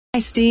Hi,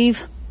 Steve.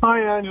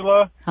 Hi,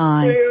 Angela.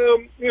 Hi. Hey,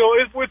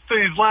 with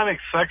the Islamic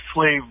sex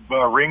slave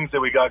rings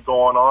that we got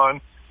going on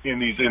in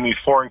these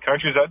foreign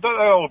countries, that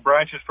all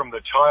branches from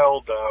the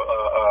child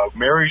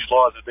marriage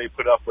laws that they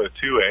put up with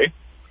too, eh?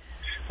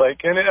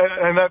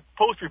 And that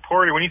Post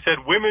reporter, when he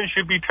said women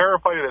should be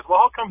terrified of this, well,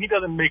 how come he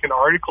doesn't make an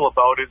article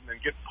about it and then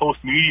get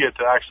Post media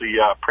to actually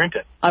print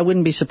it? I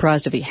wouldn't be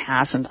surprised if he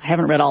hasn't. I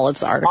haven't read all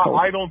its articles.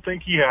 I don't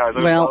think he has.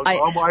 Well,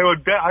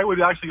 I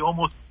would actually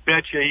almost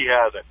bet you he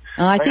hasn't.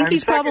 I think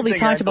he's probably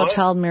talked about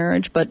child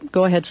marriage, but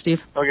go ahead,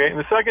 Steve. Okay, and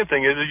the second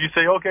thing is you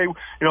say, okay,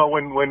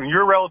 when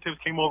your relatives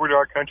came over to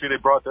our country,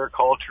 they brought their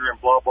culture and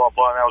blah, blah,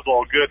 blah, and that was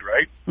all good,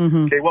 right?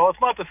 Mm-hmm. Okay, well,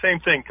 it's not the same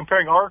thing.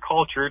 Comparing our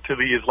culture to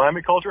the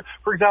Islamic culture,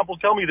 for example,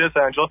 tell me this,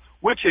 Angela,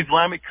 which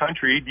Islamic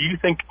country do you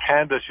think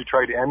Canada should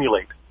try to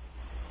emulate?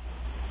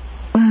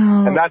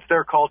 And that's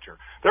their culture.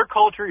 Their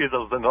culture is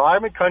an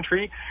Islamic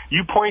country.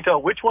 You point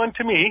out which one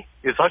to me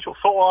is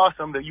so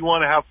awesome that you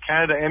want to have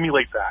Canada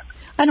emulate that.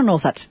 I don't know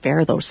if that's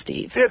fair, though,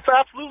 Steve. It's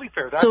absolutely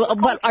fair. That's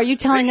but are you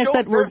telling us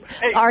that we're...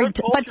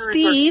 But,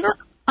 Steve,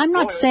 I'm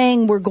not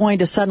saying we're going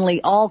to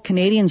suddenly, all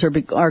Canadians are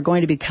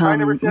going to become I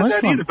never said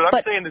Muslim. that either, but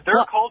I'm saying that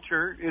their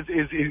culture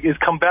is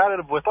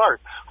combative with ours.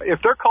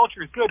 If their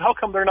culture is good, how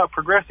come they're not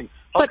progressing?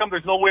 How come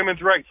there's no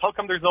women's rights? How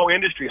come there's no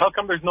industry? How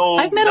come there's no...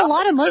 I've met a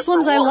lot of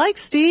Muslims I like,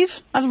 Steve.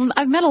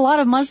 I've met a lot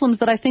of Muslims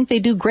that I think they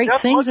do great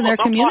things in their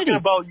community.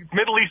 I'm talking about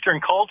Middle Eastern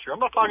culture. I'm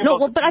not talking about...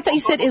 No, but I thought you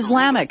said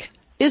Islamic.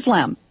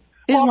 Islam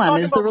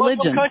is the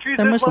religion.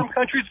 They're Muslim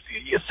countries,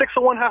 6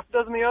 of one, half a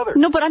dozen the other.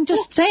 No, but I'm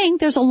just saying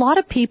there's a lot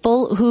of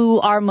people who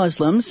are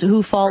Muslims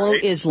who follow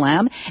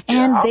Islam,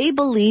 and they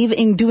believe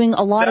in doing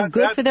a lot of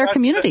good for their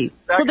community.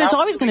 So there's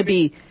always going to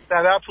be...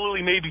 That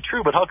absolutely may be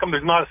true, but how come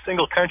there's not a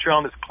single country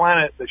on this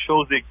planet that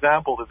shows the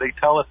example that they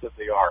tell us that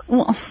they are?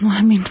 Well,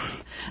 I mean,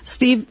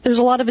 Steve, there's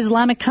a lot of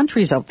Islamic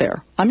countries out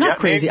there. I'm not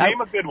crazy. Name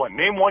a good one.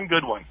 Name one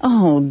good one.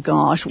 Oh,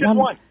 gosh. Just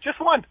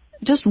one.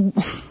 Just one.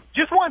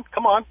 Just one.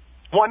 Come on.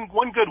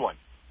 One good one.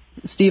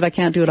 Steve, I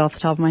can't do it off the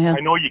top of my head.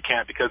 I know you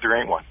can't because there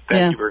ain't one.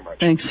 Thank you very much.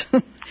 Thanks.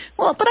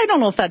 Well, but I don't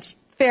know if that's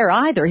fair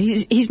either.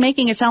 He's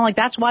making it sound like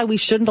that's why we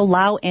shouldn't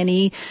allow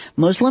any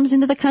Muslims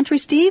into the country,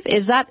 Steve?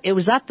 Was that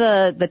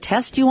the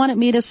test you wanted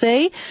me to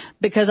say?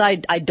 Because I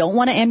don't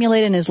want to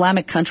emulate an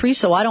Islamic country,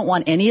 so I don't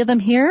want any of them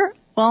here?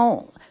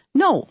 Well,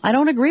 no, I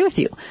don't agree with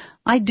you.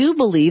 I do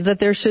believe that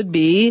there should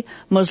be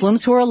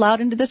Muslims who are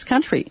allowed into this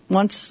country,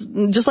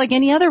 just like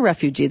any other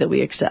refugee that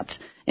we accept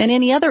and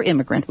any other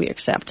immigrant we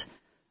accept.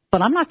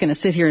 But I'm not going to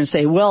sit here and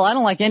say, well, I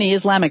don't like any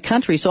Islamic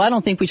country, so I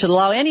don't think we should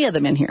allow any of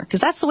them in here. Because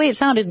that's the way it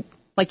sounded,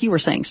 like you were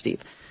saying, Steve.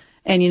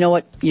 And you know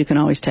what? You can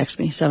always text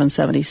me,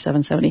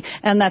 770-770.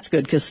 And that's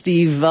good, because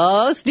Steve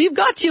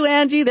got you,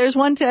 Angie. There's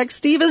one text.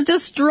 Steve is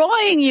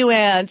destroying you,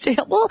 Angie.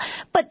 Well,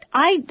 but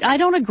I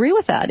don't agree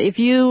with that. If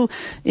you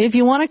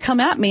want to come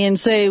at me and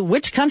say,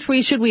 which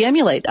country should we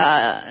emulate?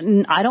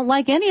 I don't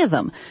like any of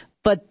them.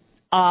 But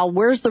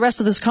where's the rest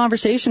of this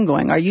conversation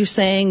going? Are you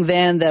saying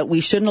then that we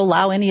shouldn't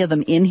allow any of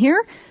them in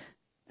here?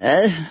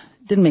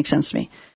 Didn't make sense to me.